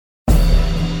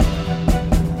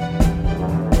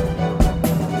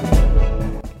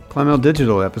Climel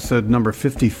Digital, episode number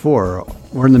 54.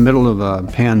 We're in the middle of a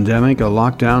pandemic, a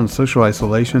lockdown, social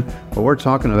isolation, but we're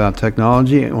talking about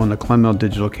technology on the Climel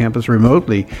Digital campus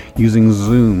remotely using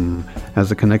Zoom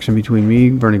as a connection between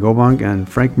me, Bernie Goldbank, and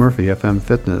Frank Murphy, FM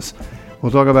Fitness.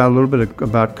 We'll talk about a little bit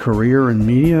about career in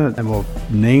media, and we'll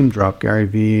name drop Gary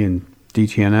Vee and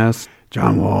DTNS,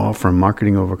 John Wall from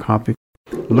Marketing Over Copy.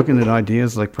 We're looking at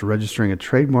ideas like registering a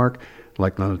trademark,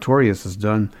 like Notorious has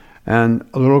done, and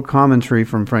a little commentary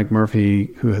from Frank Murphy,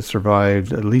 who has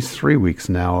survived at least 3 weeks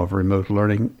now of remote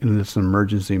learning in this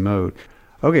emergency mode.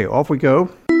 Okay, off we go.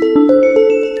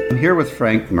 I'm here with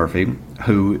Frank Murphy,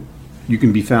 who you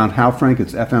can be found, how, Frank?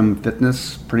 It's FM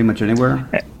Fitness pretty much anywhere?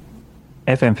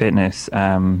 FM Fitness,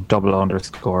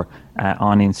 _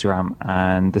 on Instagram,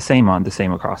 and the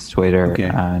same across Twitter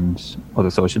and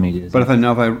other social media. But if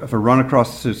I run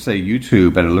across to say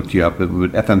YouTube and I looked you up,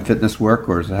 would FM Fitness work,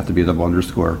 or does it have to be the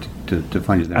 _ to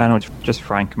find you there? No, just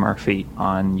Frank Murphy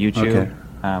on YouTube.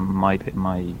 Okay.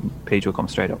 My page will come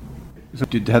straight up. So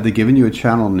have they given you a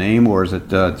channel name, or is it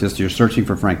just you're searching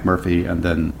for Frank Murphy and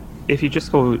then? If you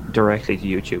just go directly to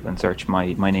YouTube and search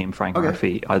my name, Frank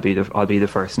Murphy, I'll be the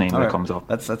first name that comes up.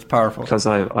 That's powerful. Because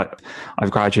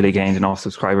I've gradually gained enough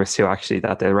subscribers too, actually,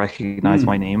 that they recognize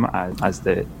my name as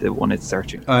the one it's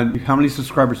searching. How many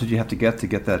subscribers did you have to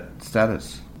get that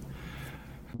status?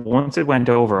 Once it went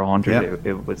over 100,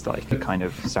 it was like it kind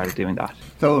of started doing that.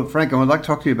 So, Frank, I would like to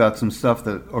talk to you about some stuff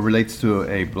that relates to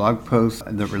a blog post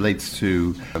and that relates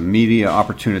to media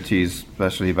opportunities,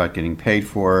 especially about getting paid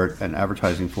for it and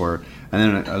advertising for it, and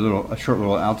then a short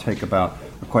little outtake about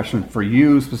a question for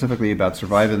you specifically about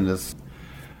surviving this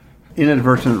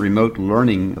inadvertent remote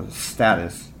learning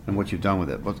status and what you've done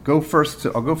with it. I'll go first to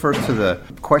the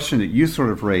question that you sort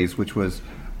of raised, which was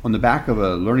on the back of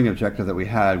a learning objective that we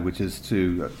had, which is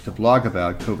to blog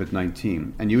about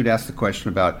COVID-19. And you would ask the question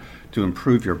about to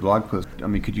improve your blog post. I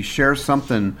mean, could you share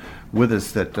something with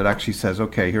us that actually says,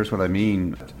 okay, here's what I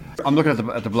mean. I'm looking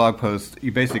at the blog post.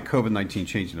 You basically COVID-19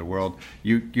 changing the world.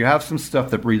 You have some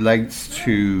stuff that relates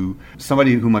to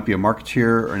somebody who might be a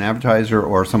marketeer or an advertiser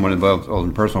or someone involved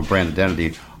in personal brand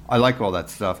identity. I like all that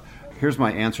stuff. Here's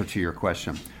my answer to your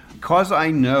question. Because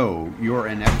I know you're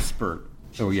an expert,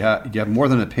 so you have more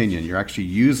than an opinion. You're actually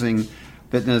using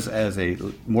fitness as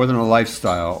more than a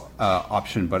lifestyle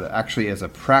option, but actually as a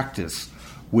practice,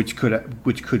 which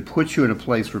could put you in a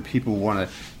place where people want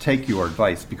to take your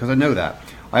advice. Because I know that,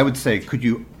 I would say, could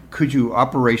you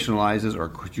operationalize this, or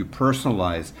could you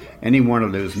personalize any one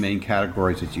of those main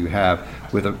categories that you have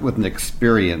with an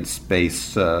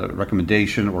experience-based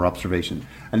recommendation or observation?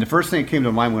 And the first thing that came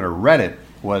to mind when I read it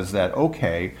was that,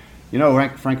 okay, you know,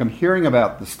 Frank, I'm hearing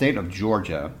about the state of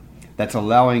Georgia that's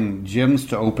allowing gyms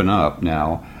to open up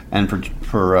now, and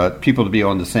for people to be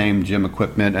on the same gym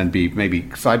equipment and be maybe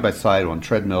side by side on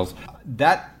treadmills.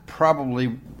 That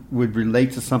probably would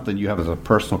relate to something you have as a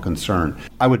personal concern.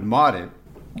 I would mod it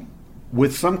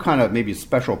with some kind of maybe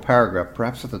special paragraph,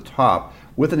 perhaps at the top,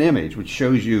 with an image which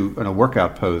shows you in a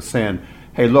workout pose saying,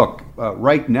 hey, look,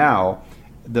 right now,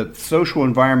 the social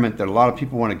environment that a lot of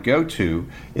people want to go to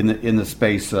in the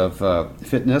space of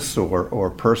fitness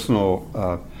or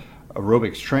personal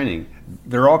aerobics training,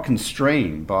 they're all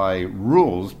constrained by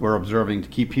rules we're observing to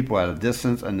keep people at a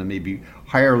distance and the maybe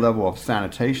higher level of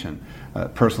sanitation,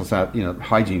 personal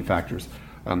hygiene factors.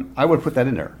 I would put that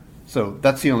in there. So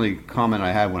that's the only comment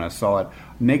I had when I saw it.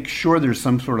 Make sure there's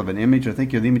some sort of an image. I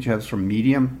think the image you have is from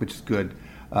Medium, which is good.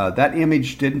 That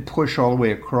image didn't push all the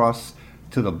way across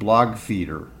to the blog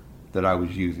feeder that I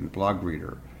was using, Blog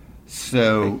Reader.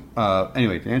 So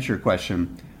anyway, to answer your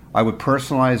question, I would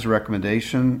personalize a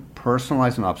recommendation,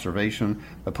 personalize an observation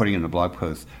by putting it in a blog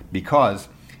post, because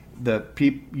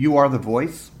you are the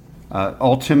voice.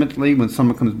 Ultimately, when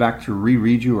someone comes back to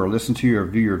reread you or listen to you or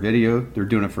view your video, they're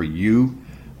doing it for you.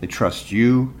 They trust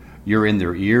you. You're in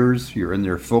their ears. You're in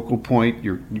their focal point.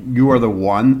 You are the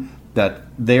one that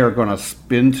they are going to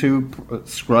spin to,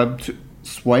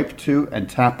 swipe to, and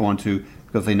tap onto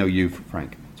because they know you,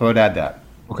 Frank. So I'd add that.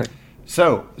 Okay.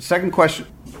 So, second question.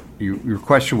 Your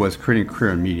question was creating a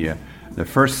career in media. The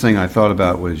first thing I thought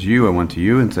about was you. I went to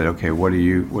you and said, okay, what do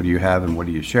you have and what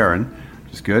are you sharing?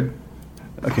 Which is good.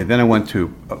 Okay, then I went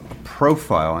to a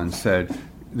profile and said,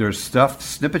 there's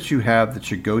snippets you have that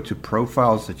should go to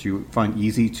profiles that you find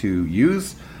easy to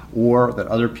use or that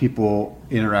other people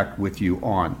interact with you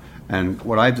on. And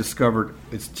what I've discovered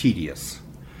is tedious.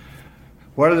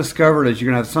 What I discovered is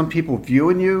you're going to have some people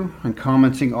viewing you and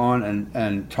commenting on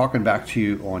and talking back to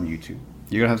you on YouTube.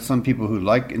 You're going to have some people who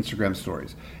like Instagram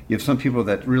stories. You have some people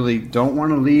that really don't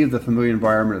want to leave the familiar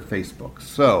environment of Facebook.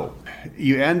 So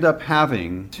you end up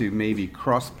having to maybe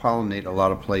cross-pollinate a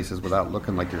lot of places without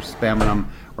looking like you're spamming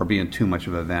them or being too much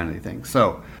of a vanity thing.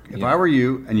 So if I were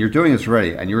you and you're doing this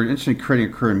already and you're interested in creating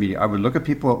a career in media, I would look at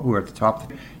people who are at the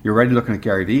top. You're already looking at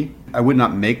Gary Vee. I would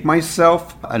not make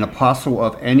myself an apostle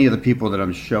of any of the people that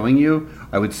I'm showing you.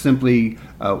 I would simply,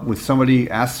 with somebody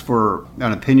ask for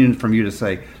an opinion from you to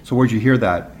say, so where'd you hear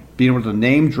that? Being able to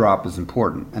name drop is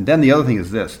important. And then the other thing is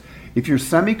this. If you're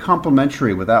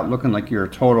semi-complimentary without looking like you're a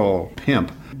total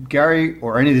pimp, Gary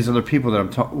or any of these other people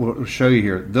that will show you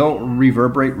here, they'll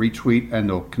reverberate, retweet, and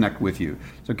they'll connect with you.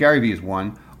 So Gary Vee is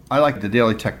one. I like the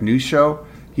Daily Tech News Show.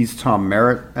 He's Tom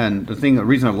Merritt. And the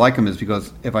reason I like him is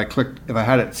because if I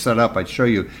had it set up, I'd show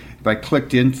you. If I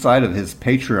clicked inside of his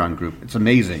Patreon group, it's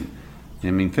amazing. I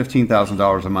mean,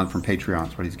 $15,000 a month from Patreon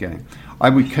is what he's getting.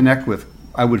 I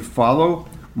would follow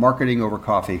Marketing Over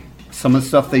Coffee. Some of the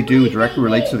stuff they do directly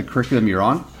relates to the curriculum you're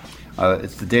on.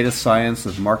 It's the data science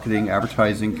of marketing,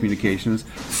 advertising, communications.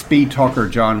 Speed talker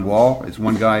John Wall is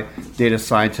one guy. Data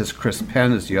scientist Chris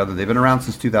Penn is the other. They've been around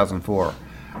since 2004.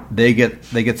 They get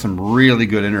some really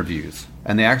good interviews,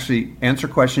 and they actually answer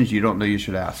questions you don't know you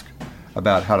should ask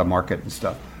about how to market and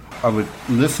stuff. I would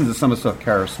listen to some of the stuff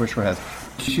Kara Swisher has.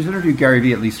 She's interviewed Gary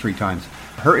Vee at least 3 times.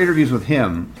 Her interviews with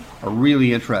him are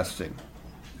really interesting.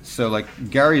 So, like,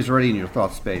 Gary's already in your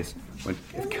thought space.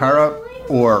 If Kara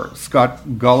or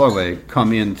Scott Galloway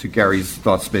come into Gary's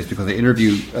thought space because they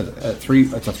interview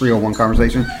it's a 301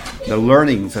 conversation, the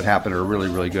learnings that happen are really,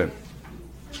 really good.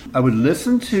 I would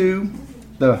listen to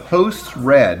the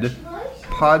host-read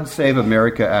Pod Save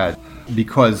America ad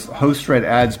because host-read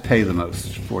ads pay the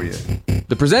most for you.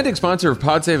 The presenting sponsor of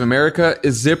Pod Save America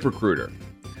is ZipRecruiter.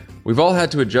 We've all had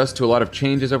to adjust to a lot of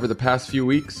changes over the past few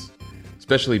weeks,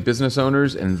 especially business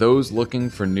owners and those looking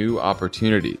for new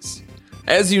opportunities.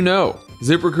 As you know,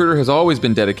 ZipRecruiter has always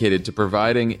been dedicated to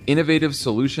providing innovative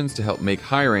solutions to help make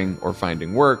hiring or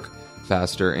finding work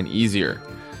faster and easier.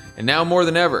 And now more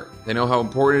than ever, they know how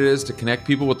important it is to connect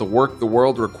people with the work the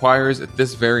world requires at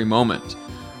this very moment.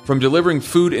 From delivering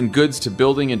food and goods to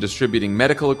building and distributing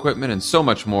medical equipment and so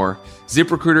much more,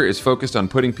 ZipRecruiter is focused on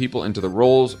putting people into the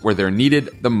roles where they're needed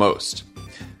the most.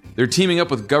 They're teaming up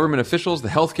with government officials, the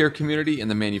healthcare community, and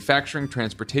the manufacturing,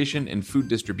 transportation, and food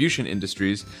distribution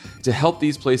industries to help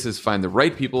these places find the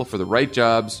right people for the right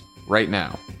jobs right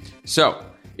now. So,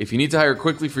 if you need to hire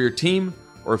quickly for your team,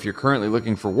 or if you're currently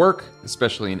looking for work,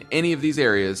 especially in any of these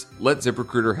areas, let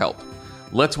ZipRecruiter help.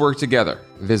 Let's work together.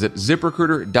 Visit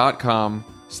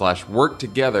ZipRecruiter.com/work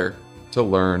together to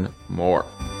learn more.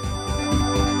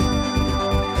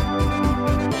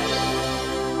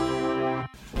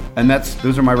 And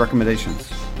those are my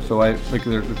recommendations. So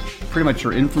they're pretty much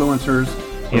your influencers,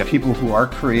 or people who are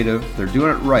creative. They're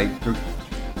doing it right.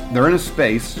 They're in a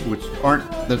space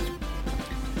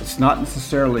it's not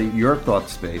necessarily your thought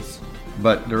space,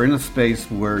 but they're in a space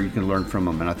where you can learn from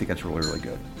them, and I think that's really, really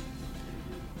good.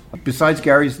 Besides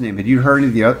Gary's name, had you heard any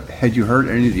of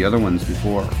the other ones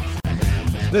before?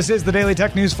 This is the Daily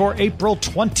Tech News for April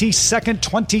 22nd,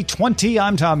 2020.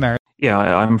 I'm Tom Merritt. Yeah,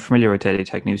 I'm familiar with Daily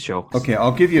Tech News Show. Okay,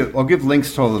 I'll give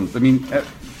links to all of them. I mean,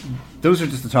 those are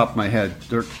just the top of my head.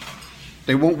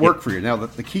 They won't work for you. Now,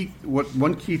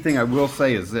 one key thing I will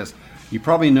say is this. You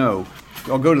probably know,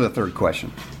 I'll go to the third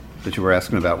question that you were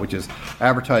asking about, which is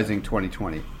advertising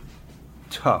 2020.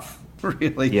 Tough,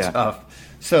 really tough.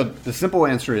 So the simple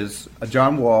answer is a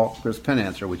John Wall, Chris Penn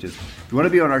answer, which is, if you want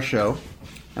to be on our show,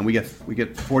 and we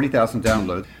get 40,000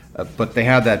 downloads, but they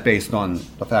have that based on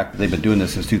the fact that they've been doing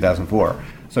this since 2004.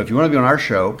 So if you want to be on our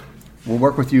show, we'll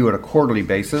work with you at a quarterly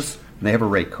basis, and they have a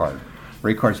rate card.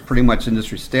 Rate card is pretty much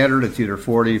industry standard. It's either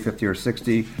 $40, $50, or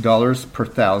 $60 per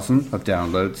thousand of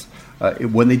downloads.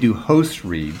 When they do host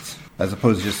reads, as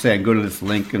opposed to just saying, go to this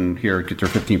link and here, get your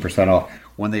 15% off.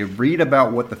 When they read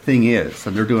about what the thing is,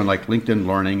 and they're doing like LinkedIn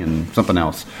Learning and something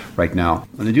else right now,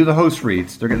 when they do the host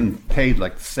reads, they're getting paid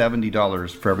like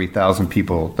 $70 for every 1,000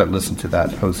 people that listen to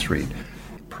that host read.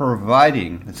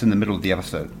 Providing, it's in the middle of the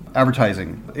episode,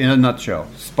 advertising in a nutshell.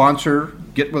 Sponsor,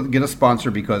 get a sponsor,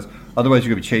 because otherwise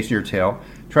you're going to be chasing your tail.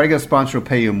 Try to get a sponsor who'll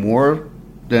pay you more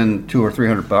than $200 or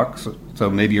 $300. So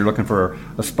maybe you're looking for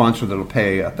a sponsor that'll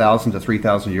pay 1,000 to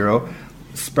 3,000 euro.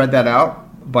 Spread that out.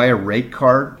 Buy a rate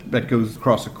card that goes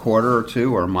across a quarter or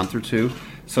two or a month or two.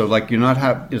 So like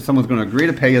someone's going to agree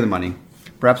to pay you the money.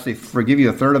 Perhaps they forgive you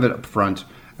a third of it up front.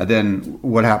 And then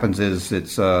what happens is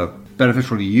it's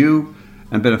beneficial to you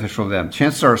and beneficial to them.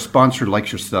 Chances are a sponsor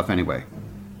likes your stuff anyway.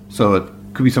 So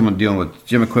Could be someone dealing with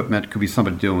gym equipment. Could be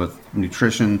somebody dealing with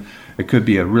nutrition. It could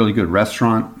be a really good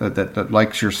restaurant that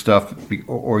likes your stuff,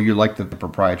 or you like the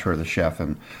proprietor or the chef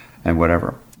and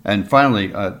whatever. And finally,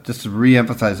 just to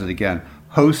re-emphasize it again,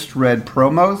 host-read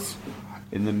promos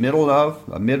in the middle of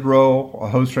a mid-roll, a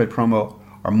host-read promo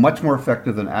are much more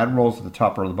effective than ad rolls at the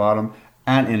top or the bottom.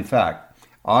 And in fact,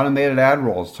 automated ad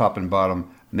rolls, top and bottom,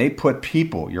 may put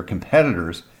people, your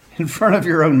competitors, in front of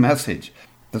your own message.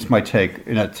 That's my take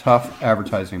in a tough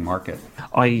advertising market.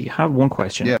 I have one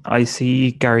question. Yeah. I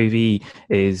see Gary Vee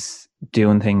is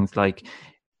doing things like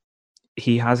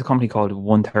he has a company called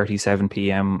 1:37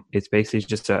 p.m. It's basically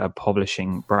just a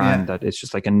publishing brand that it's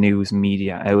just like a news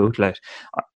media outlet.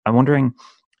 I'm wondering,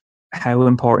 how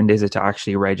important is it to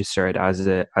actually register it as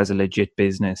a legit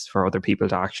business for other people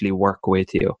to actually work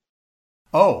with you?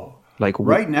 Oh, like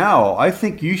right now, I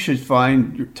think you should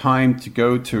find your time to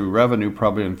go to Revenue,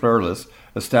 probably in Florless,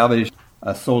 establish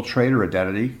a sole trader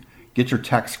identity, get your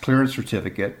tax clearance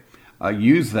certificate,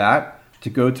 use that to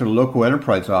go to the local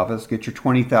enterprise office, get your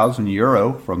 20,000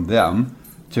 euro from them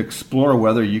to explore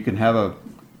whether you can have a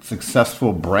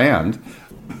successful brand.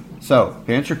 So,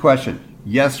 to answer your question,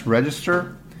 yes,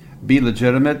 register, be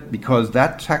legitimate, because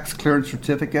that tax clearance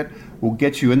certificate will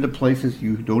get you into places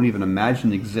you don't even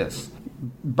imagine exist.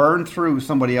 Burn through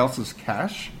somebody else's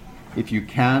cash if you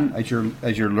can as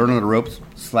you're learning the ropes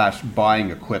 / buying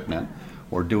equipment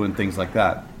or doing things like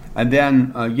that. And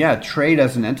then, trade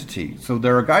as an entity. So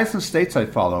there are guys in the States I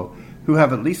follow who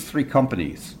have at least 3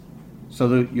 companies.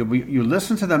 So you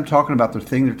listen to them talking about the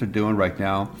thing that they're doing right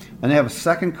now, and they have a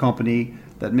second company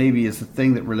that maybe is the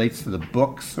thing that relates to the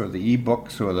books or the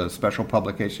ebooks or the special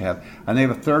publication they have. And they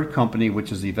have a third company,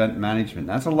 which is event management.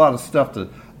 That's a lot of stuff, a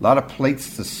lot of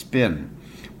plates to spin.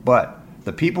 But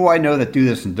the people I know that do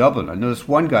this in Dublin, I know this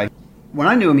one guy, when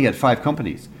I knew him, he had 5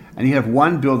 companies. And he'd have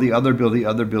one build the other, build the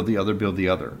other, build the other, build the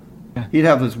other. Yeah. He'd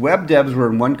have his web devs were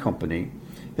in one company,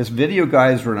 his video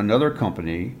guys were in another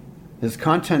company, his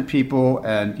content people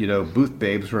and booth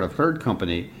babes were in a third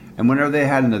company. And whenever they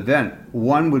had an event,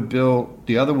 one would bill,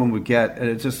 the other one would get, and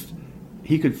it just,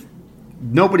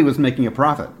 nobody was making a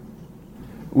profit,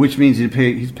 which means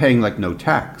he's paying like no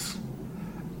tax.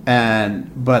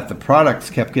 But the products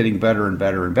kept getting better and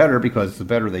better and better, because the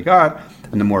better they got,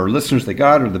 and the more listeners they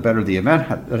got, or the better the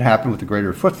event that happened with the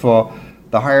greater footfall,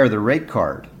 the higher the rate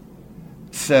card.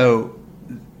 So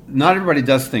not everybody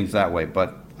does things that way,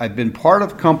 but I've been part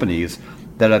of companies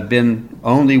that have been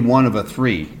only one of a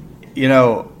 3.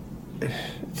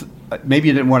 Maybe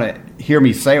you didn't want to hear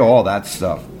me say all that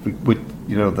stuff.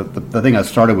 The thing I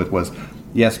started with was,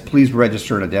 yes, please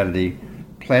register an identity,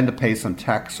 plan to pay some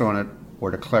tax on it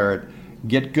or declare it,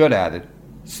 get good at it,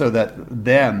 so that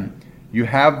then you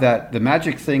have the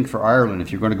magic thing for Ireland.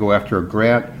 If you're going to go after a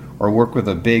grant or work with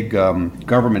a big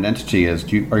government entity,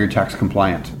 are you tax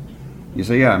compliant? You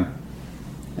say, yeah.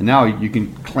 And now you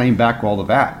can claim back all the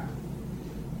VAT.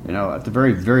 At the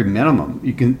very, very minimum,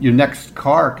 your next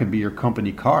car can be your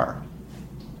company car.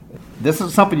 This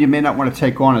is something you may not want to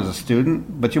take on as a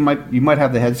student, but you might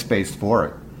have the headspace for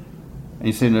it. And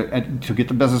you say, to get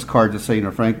the business card, to say,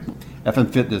 Frank,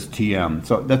 FM Fitness TM.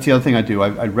 So that's the other thing I do.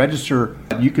 I register.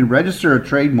 You can register a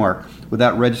trademark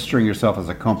without registering yourself as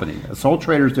a company. A sole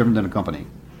trader is different than a company.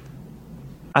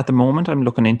 At the moment, I'm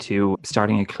looking into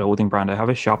starting a clothing brand. I have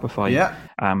a Shopify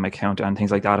account and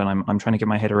things like that, and I'm trying to get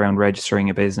my head around registering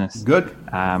a business. Good.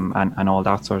 And all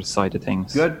that sort of side of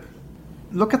things. Good.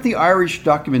 Look at the Irish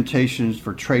documentations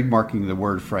for trademarking the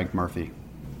word Frank Murphy.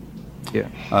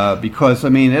 Yeah. Because,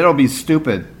 it'll be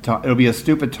stupid. It'll be a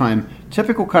stupid time.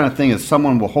 Typical kind of thing is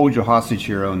someone will hold you hostage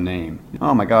to your own name.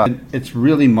 Oh, my God. It's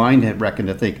really mind-wrecking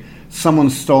to think someone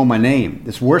stole my name.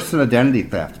 It's worse than identity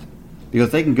theft.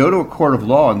 Because they can go to a court of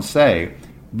law and say,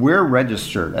 we're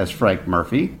registered as Frank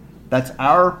Murphy. That's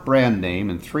our brand name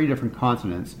in 3 different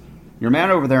continents. Your man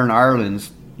over there in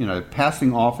Ireland's,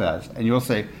 passing off as, and you'll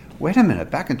say, wait a minute,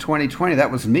 back in 2020,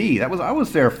 that was me. I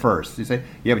was there first. You say,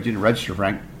 yeah, but you didn't register,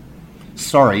 Frank.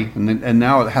 Sorry. And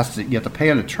now you have to pay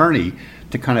an attorney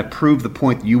to kind of prove the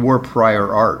point that you were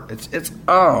prior art. It's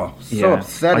so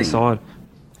upsetting.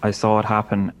 I saw it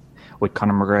happen with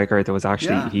Conor McGregor. There was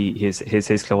actually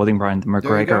his clothing brand, the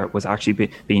McGregor, was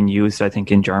actually being used, I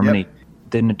think, in Germany. Yep.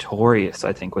 The Notorious,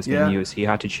 I think, was being used. He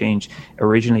had to change.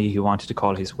 Originally, he wanted to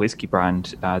call his whiskey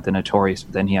brand the Notorious,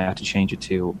 but then he had to change it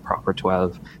to Proper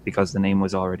 12 because the name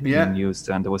was already being used,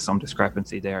 and there was some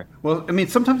discrepancy there. Well,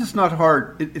 sometimes it's not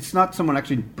hard. It's not someone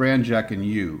actually brand jacking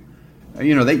you.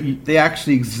 They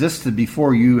actually existed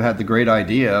before you had the great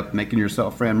idea of making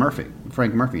yourself Frank Murphy.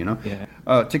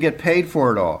 To get paid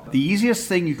for it all. The easiest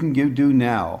thing you can do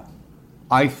now,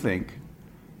 I think,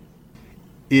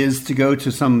 is to go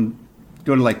to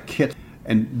like Kit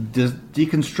and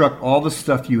deconstruct all the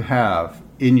stuff you have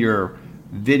in your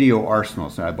video arsenal.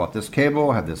 So I bought this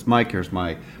cable, I have this mic, here's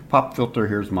my pop filter,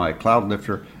 here's my cloud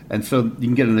lifter. And so you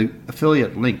can get an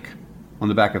affiliate link on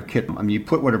the back of Kit. I mean, you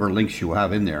put whatever links you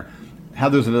have in there.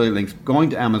 Have those affiliate links going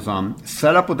to Amazon,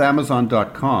 set up with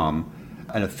Amazon.com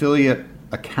an affiliate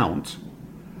account,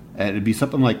 and it'd be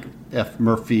something like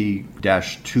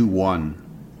fmurphy-21,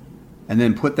 and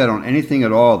then put that on anything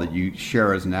at all that you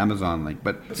share as an Amazon link.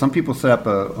 But some people set up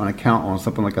an account on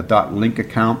something like a .link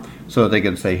account, so they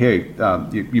can say, hey,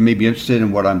 you may be interested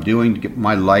in what I'm doing to get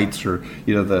my lights, or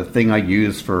the thing I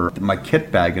use for my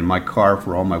kit bag in my car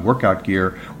for all my workout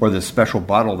gear, or this special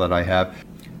bottle that I have.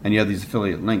 And you have these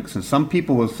affiliate links. And some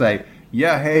people will say,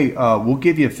 yeah, hey, we'll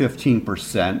give you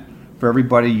 15% for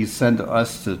everybody you send to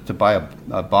us to buy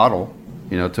a bottle,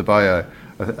 to buy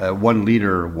a 1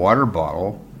 liter water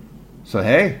bottle. So,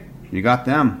 hey, you got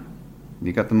them.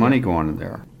 You got the money going in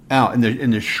there. Now,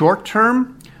 in the short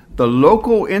term, the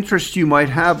local interest you might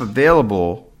have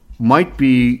available might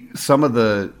be some of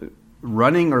the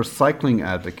running or cycling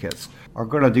advocates are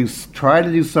going to try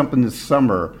to do something this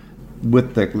summer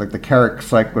with the Carrick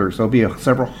cyclers. There'll be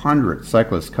several hundred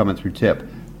cyclists coming through TIP,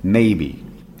 maybe.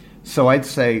 So I'd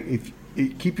say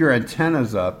keep your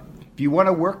antennas up. If you want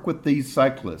to work with these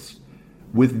cyclists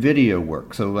with video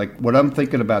work, so like what I'm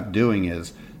thinking about doing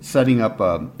is setting up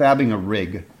fabbing a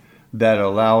rig that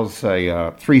allows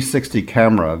a 360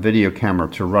 camera, a video camera,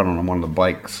 to run on one of the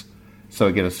bikes. So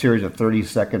I get a series of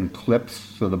 30-second clips.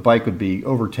 So the bike would be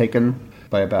overtaken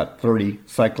by about 30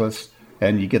 cyclists,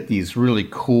 and you get these really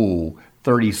cool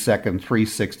 30-second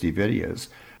 360 videos.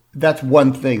 That's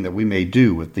one thing that we may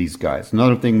do with these guys.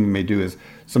 Another thing we may do is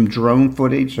some drone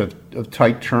footage of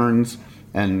tight turns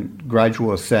and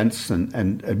gradual ascents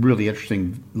and really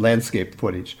interesting landscape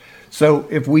footage. So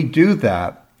if we do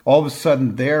that, all of a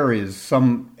sudden there is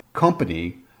some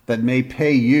company that may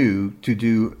pay you to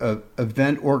do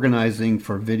event organizing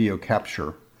for video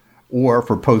capture or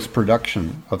for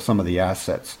post-production of some of the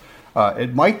assets.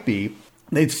 It might be,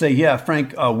 they'd say, yeah,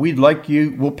 Frank,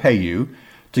 we'll pay you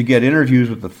to get interviews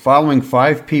with the following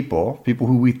 5 people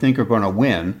who we think are going to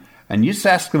win, and you just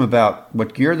ask them about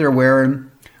what gear they're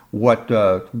wearing, what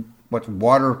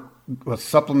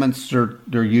supplements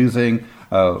they're using,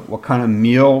 what kind of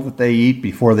meal that they eat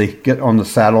before they get on the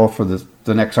saddle for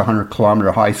the next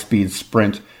 100-kilometer high-speed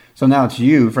sprint. So now it's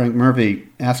you, Frank Murphy,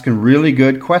 asking really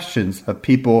good questions of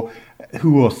people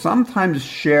who will sometimes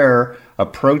share a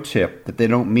pro tip that they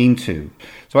don't mean to.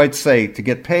 So I'd say to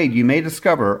get paid, you may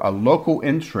discover a local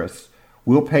interest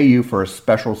will pay you for a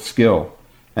special skill.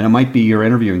 And it might be your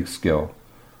interviewing skill,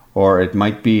 or it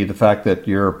might be the fact that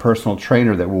you're a personal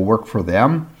trainer that will work for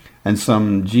them. And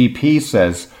some GP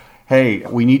says, hey,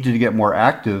 we need you to get more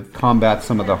active, combat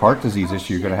some of the heart disease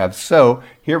issue you're going to have. So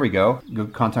here we go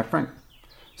contact Frank.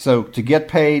 So to get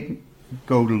paid,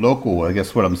 go to local, I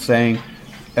guess what I'm saying.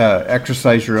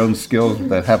 Exercise your own skills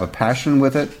that have a passion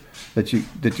with it that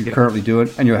you're currently doing,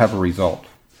 and you'll have a result.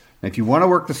 And if you want to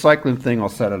work the cycling thing, I'll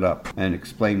set it up and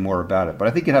explain more about it. But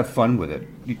I think you'd have fun with it.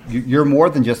 You're more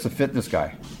than just a fitness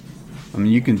guy. I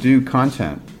mean, you can do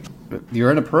content.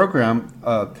 You're in a program,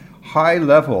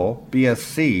 high-level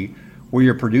BSc, where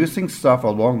you're producing stuff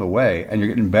along the way, and you're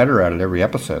getting better at it every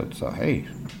episode. So, hey.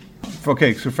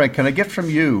 Okay, so Frank, can I get from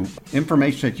you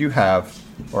information that you have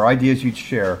or ideas you'd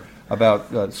share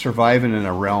about surviving in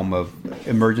a realm of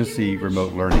emergency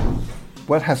remote learning?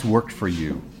 What has worked for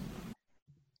you?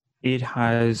 It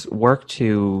has worked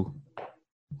to,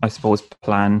 I suppose,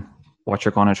 plan what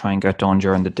you're going to try and get done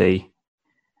during the day,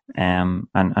 and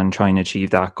try and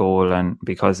achieve that goal. And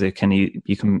because you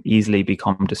can easily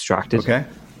become distracted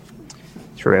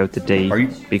throughout the day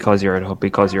because you're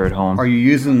at home. Are you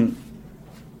using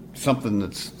something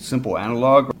that's simple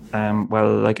analog?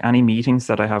 Well, like any meetings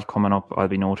that I have coming up, I'll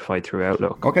be notified through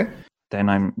Outlook. Okay. Then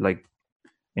I'm like,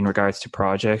 in regards to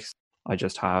projects, I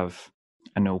just have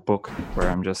a notebook where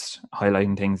I'm just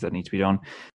highlighting things that need to be done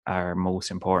are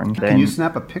most important. Can you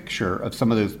snap a picture of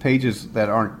some of those pages that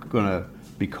aren't going to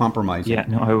be compromising? Yeah,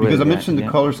 no, I will. Because I mentioned the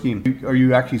color scheme. Are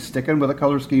you actually sticking with a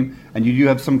color scheme? And you do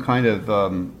have some kind of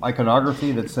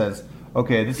iconography that says,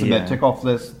 okay, this is a tick off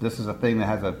list. This is a thing that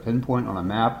has a pinpoint on a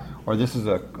map, or this is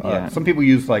some people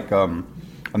use like a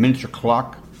miniature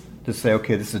clock to say,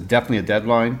 okay, this is definitely a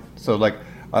deadline. So like,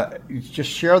 just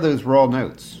share those raw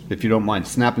notes if you don't mind.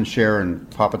 Snap and share and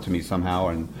pop it to me somehow,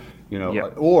 and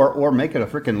or make it a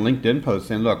freaking LinkedIn post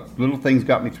saying, look, little things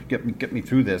get me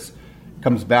through this.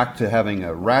 Comes back to having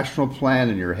a rational plan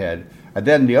in your head. And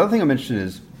then the other thing I mentioned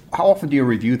is, how often do you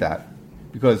review that?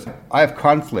 Because I have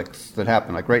conflicts that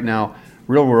happen. Like right now,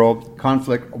 real world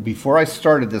conflict. Before I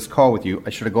started this call with you, I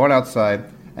should have gone outside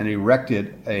and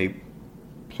erected a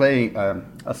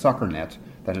soccer net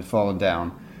that had fallen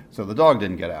down, so the dog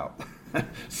didn't get out.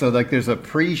 So like there's a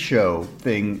pre-show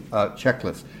thing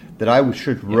checklist that I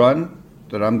should run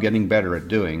that I'm getting better at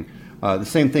doing. The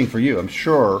same thing for you. I'm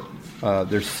sure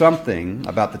there's something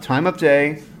about the time of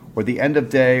day or the end of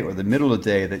day or the middle of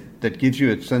day that gives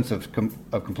you a sense of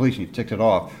completion. You've ticked it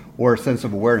off, or a sense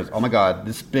of awareness. Oh my God,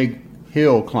 this big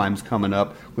hill climb's coming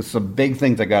up with some big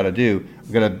things I got to do.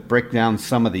 I'm going to break down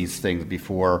some of these things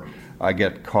before I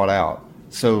get caught out.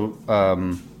 So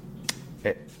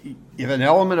if an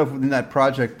element in that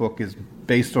project book is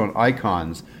based on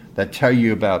icons that tell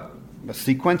you about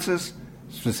sequences,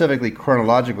 specifically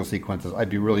chronological sequences, I'd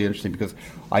be really interested, because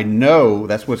I know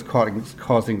that's what's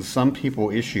causing some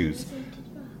people issues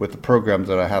with the programs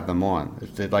that I have them on.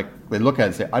 They look at it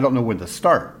and say, I don't know when to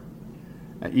start.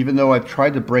 And even though I've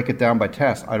tried to break it down by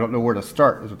task, I don't know where to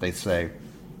start, is what they say,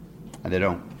 and they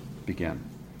don't begin.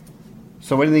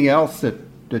 So anything else that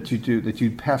you do, that you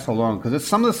pass along? Because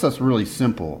some of this stuff's really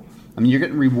simple. I mean, you're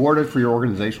getting rewarded for your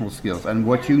organizational skills, and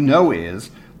what you know is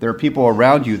there are people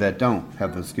around you that don't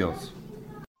have those skills.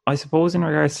 I suppose in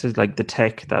regards to like the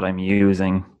tech that I'm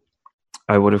using,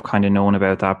 I would have kind of known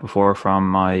about that before from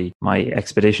my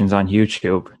expeditions on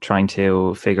YouTube, trying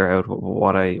to figure out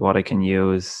what I can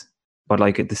use. But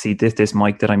like this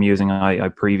mic that I'm using, I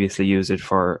previously used it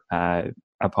for a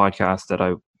podcast that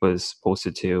I was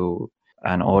posted to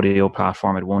an audio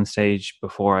platform at one stage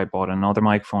before I bought another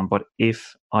microphone. But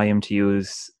if I am to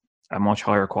use a much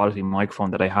higher quality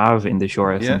microphone that I have in the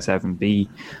Shure SM7B,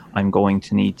 I'm going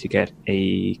to need to get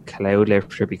a cloud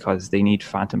lifter because they need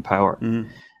phantom power. Mm-hmm.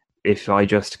 If I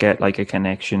just get like a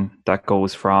connection that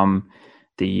goes from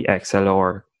the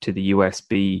XLR to the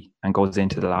USB and goes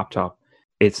into the laptop,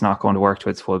 it's not going to work to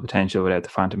its full potential without the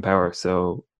phantom power.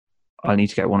 So I'll need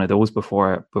to get one of those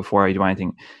before I do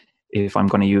anything. If I'm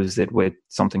going to use it with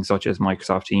something such as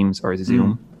Microsoft Teams or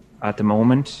Zoom. At the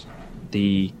moment,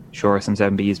 the Shure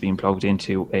SM7B is being plugged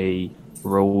into a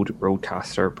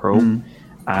Rodecaster Pro,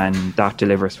 and that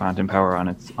delivers phantom power on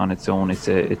its own. It's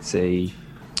a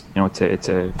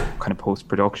kind of post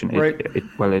production. Right.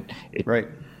 It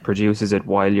produces it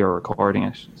while you're recording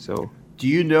it. So, do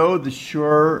you know the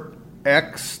Shure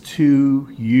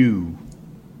X2U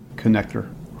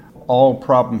connector? All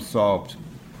problems solved.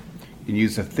 You can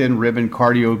use a thin ribbon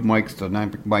cardio mics,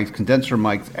 dynamic mics, condenser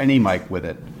mics, any mic with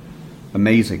it.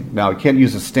 Amazing. Now, you can't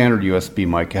use a standard USB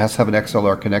mic. It has to have an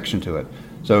XLR connection to it.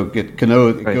 So it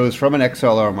goes from an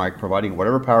XLR mic, providing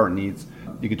whatever power it needs.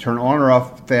 You can turn on or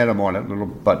off Phantom on it, little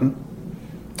button.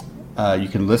 You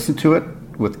can listen to it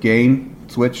with gain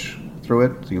switch through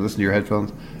it, so you can listen to your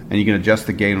headphones, and you can adjust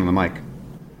the gain on the mic.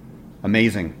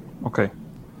 Amazing. Okay.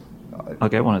 I'll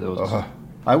get one of those.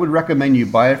 I would recommend you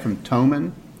buy it from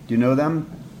Thomann. Do you know them?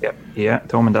 Yeah,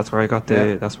 Thomann. That's where I got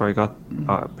That's where I got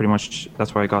pretty much.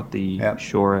 That's where I got the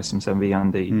Shure SM7B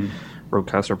and the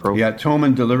Rodecaster Pro. Yeah,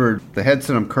 Thomann delivered the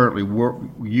headset I'm currently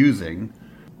using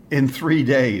in 3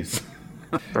 days.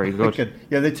 Very good.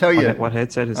 They tell you what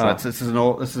headset is that? This is a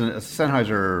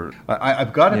Sennheiser.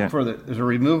 I've got it there's a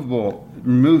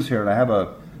removes here, and I have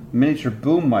a miniature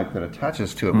boom mic that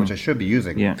attaches to it, which I should be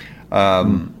using. Yeah.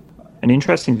 An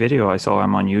interesting video I saw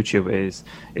on YouTube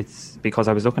it's because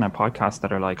I was looking at podcasts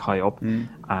that are like high up,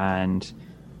 and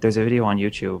there's a video on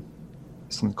YouTube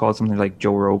called something like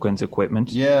Joe Rogan's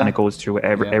equipment, and it goes through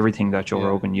everything that Joe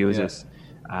Rogan uses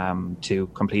to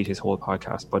complete his whole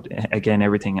podcast. But again,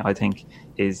 everything I think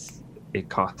it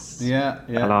costs a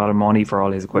lot of money for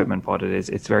all his equipment, but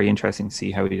it's very interesting to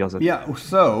see how he does it. Yeah.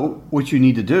 So what you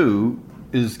need to do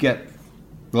is get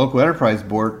the local enterprise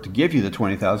board to give you the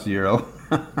 €20,000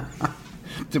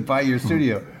 to buy your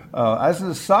studio. As an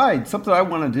aside, something I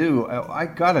want to do, I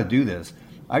got to do this.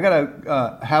 I got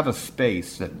to have a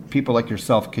space that people like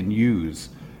yourself can use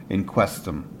in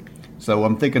Questum. So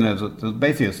I'm thinking of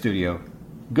basically a studio.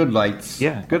 Good lights,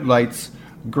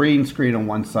 green screen on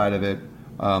one side of it.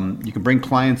 You can bring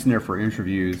clients in there for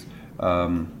interviews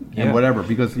and whatever,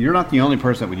 because you're not the only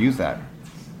person that would use that.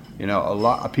 You know, a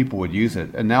lot of people would use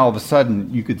it. And now all of a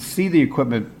sudden, you could see the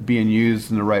equipment being used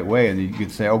in the right way, and you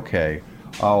could say, okay,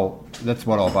 that's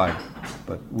what I'll buy.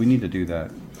 But we need to do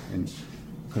that.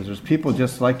 Because there's people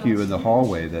just like you in the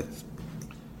hallway that's,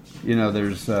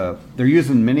 they're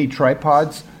using mini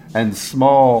tripods and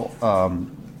small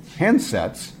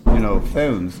handsets,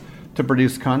 phones, to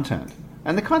produce content.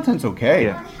 And the content's okay.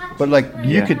 Yeah. But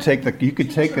you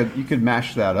could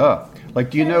mash that up.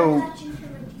 Like, do you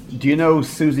know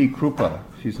Susie Krupa?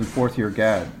 She's in 4th year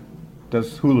GAD,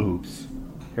 does hula hoops.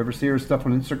 You ever see her stuff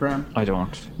on Instagram? I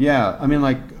don't. Yeah, I mean,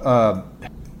 like,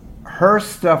 her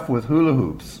stuff with hula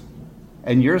hoops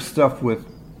and your stuff with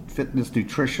fitness,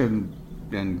 nutrition,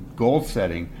 and goal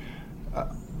setting,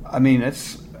 I mean,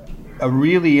 it's a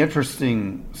really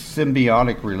interesting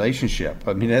symbiotic relationship.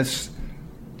 I mean,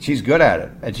 she's good at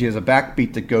it, and she has a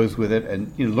backbeat that goes with it,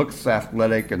 and looks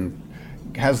athletic and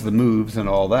has the moves and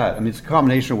all that. I mean, it's a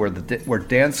combination where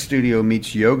dance studio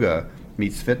meets yoga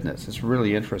meets fitness. It's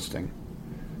really interesting.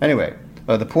 Anyway,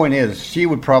 the point is, she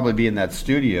would probably be in that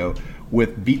studio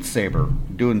with Beat Saber,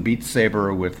 doing Beat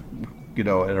Saber with, an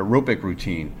aerobic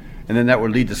routine, and then that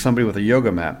would lead to somebody with a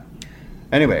yoga mat.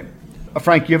 Anyway,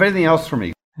 Frank, you have anything else for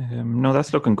me? No,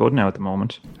 that's looking good now at the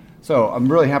moment. So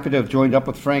I'm really happy to have joined up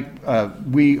with Frank.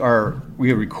 We have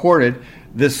recorded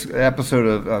this episode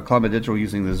of Climate Digital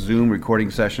using the Zoom recording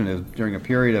session during a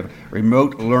period of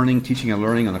remote learning, teaching and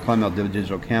learning on the Climate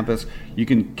Digital campus. You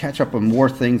can catch up on more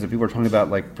things that people are talking about,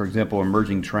 like, for example,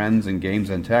 emerging trends in games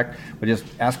and tech, but just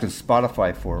ask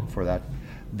Spotify for that.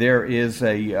 There is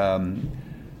a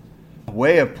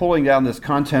way of pulling down this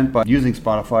content by using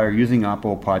Spotify or using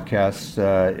Apple Podcasts.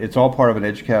 It's all part of an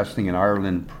Edgecasting in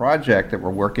Ireland project that we're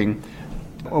working,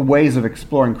 ways of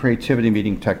exploring creativity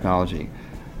meeting technology.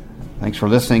 Thanks for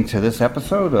listening to this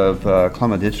episode of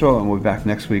Climate Digital, and we'll be back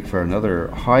next week for another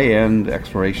high-end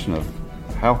exploration of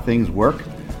how things work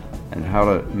and how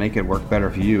to make it work better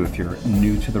for you if you're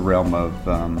new to the realm of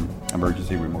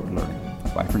emergency remote learning.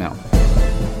 Bye for now.